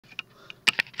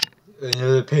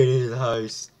Another Payday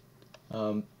heist.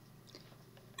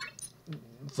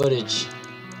 Footage.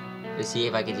 To see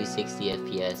if I can do 60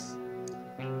 FPS.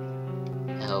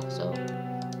 I hope so.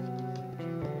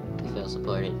 I feel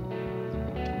supported.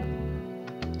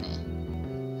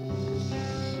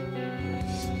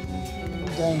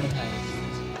 Diamond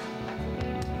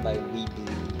Heist by Weebly.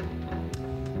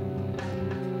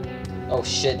 Oh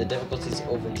shit, the difficulty is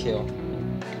overkill.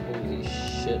 Holy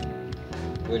shit.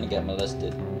 We're gonna get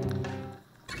molested.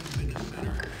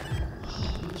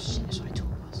 Oh shit, there's only 2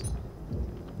 of us.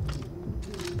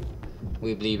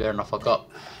 Weebly, better not fuck up.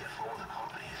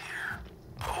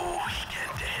 Oh, he can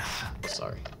dance. Oh,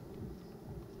 sorry.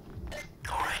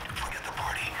 Alright, forget the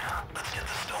party. Let's get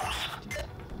the stones.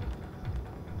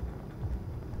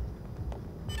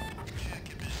 Check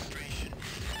administration.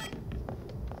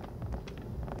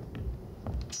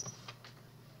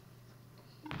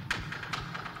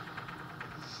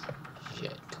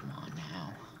 Shit, come on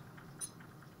now.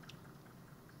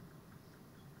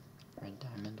 Red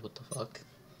diamond, what the fuck?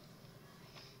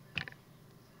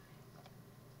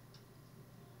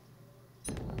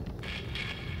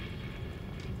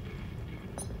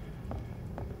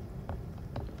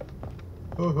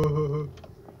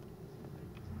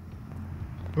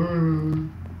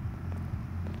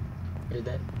 Heard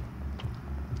that?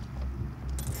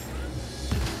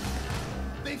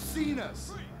 They've seen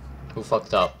us. Who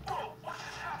fucked up?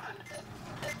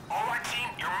 Alright, team,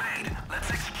 you're made. Let's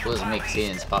execute. Who was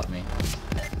mixing and spot me?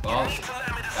 Well, Need to let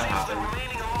me that the happened.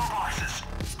 remaining alarm boxes.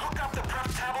 Hook up the prep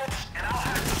tablets and I'll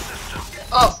hack the system.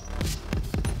 Oh!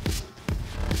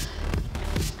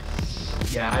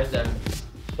 Yeah, I said,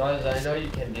 as long as I know you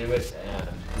can do it,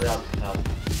 without help.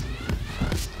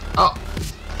 Oh!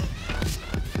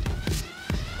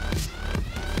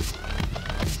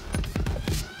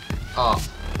 Oh.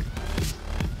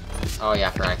 Oh yeah,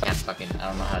 I forgot I can't fucking, I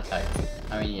don't know how to type.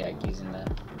 I mean, yeah, using that.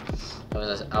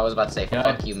 I was about to say, Yeah.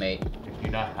 fuck you, mate. If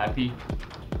you're not happy,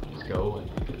 just go and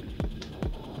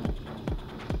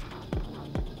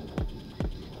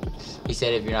He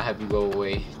said if you're not happy, go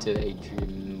away to the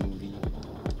Adrian movie.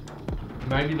 he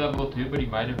might be level 2, but he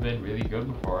might have been really good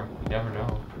before. You never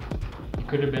know. He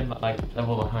could have been like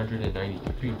level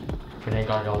 193, but then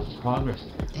got all his progress.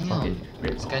 Damn, Fucking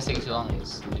this guy's taking too long,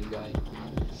 he's a new guy.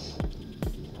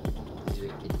 He's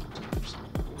rated 52%.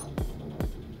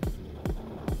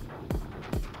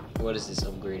 What is this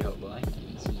upgrade hope like?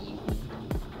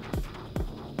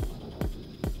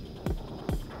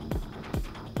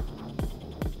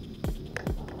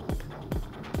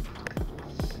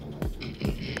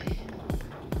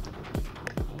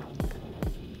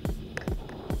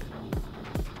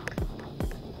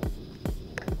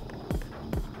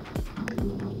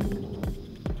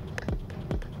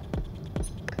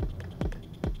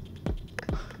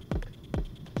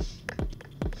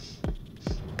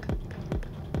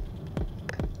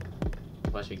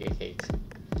 Watch me get cakes.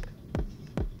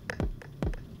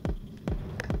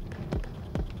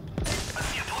 I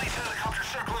see a police helicopter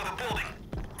circling the building.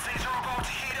 Things are about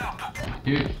to heat up.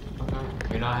 Dude,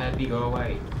 if you're not happy, go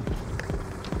away.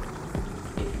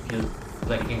 If you feel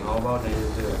like getting hobo, then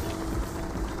just do it.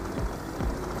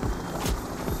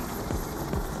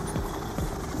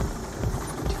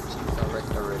 Got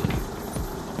wrecked already.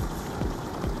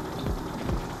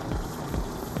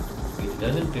 It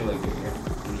doesn't feel like you're here.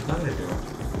 He's not gonna do it.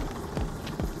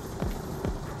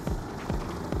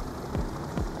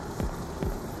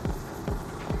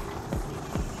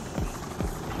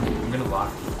 I'm gonna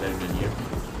lock this better than you.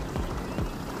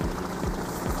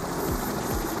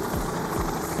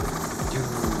 Dude,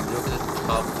 look at the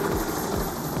top,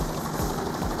 dude.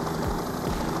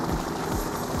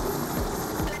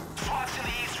 SWAT's in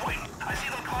the east wing. I see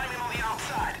them climbing on the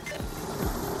outside.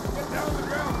 Get down on the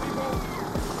ground, people!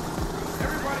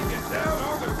 Everybody get down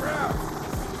on the ground!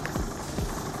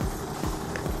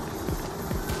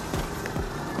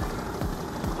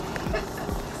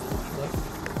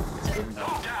 It's good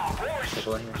enough. Move down, boys. There's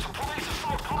one here. The police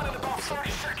assault coming in about 30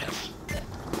 seconds.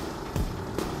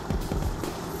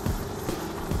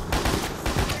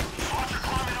 SWATs are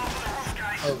climbing onto the roof,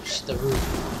 guys. Oh, shit, the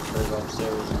roof. Better go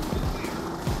upstairs now.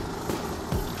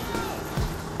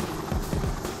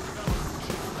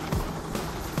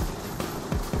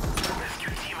 The rescue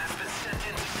team has been sent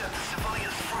in to set the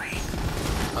civilians free.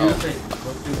 Do a thing. Go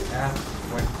do F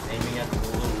when aiming at the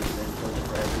bulldozer and show it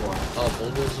for everyone. Oh,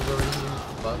 bulldozers already here?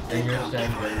 Fuck. Then you're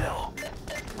saying right now. Hell.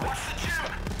 What's the jam?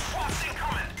 SWAT's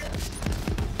incoming.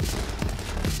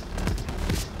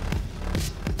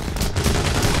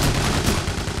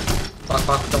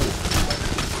 Fuck, don't.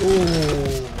 Ooh,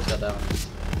 almost got that one.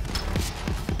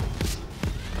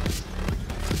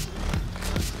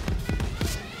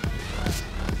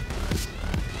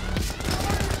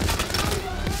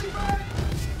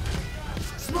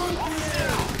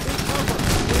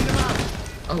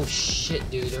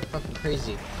 dude. They're fucking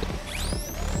crazy. Yeah,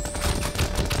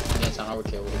 it's on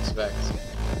overkill, we'd expect.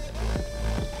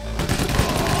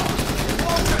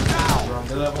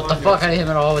 What the fuck? I didn't hit him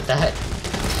at all with that.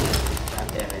 God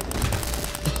damn it.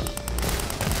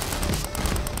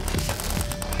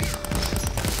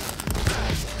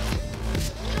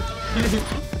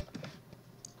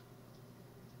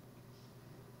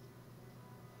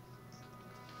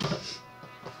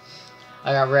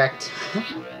 I got wrecked.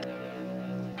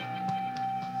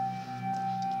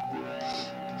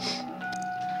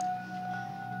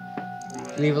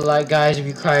 Leave a like, guys, if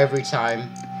you cry every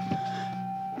time.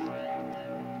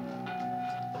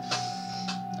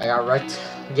 I got wrecked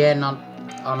again on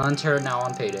Hunter, now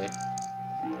on Payday.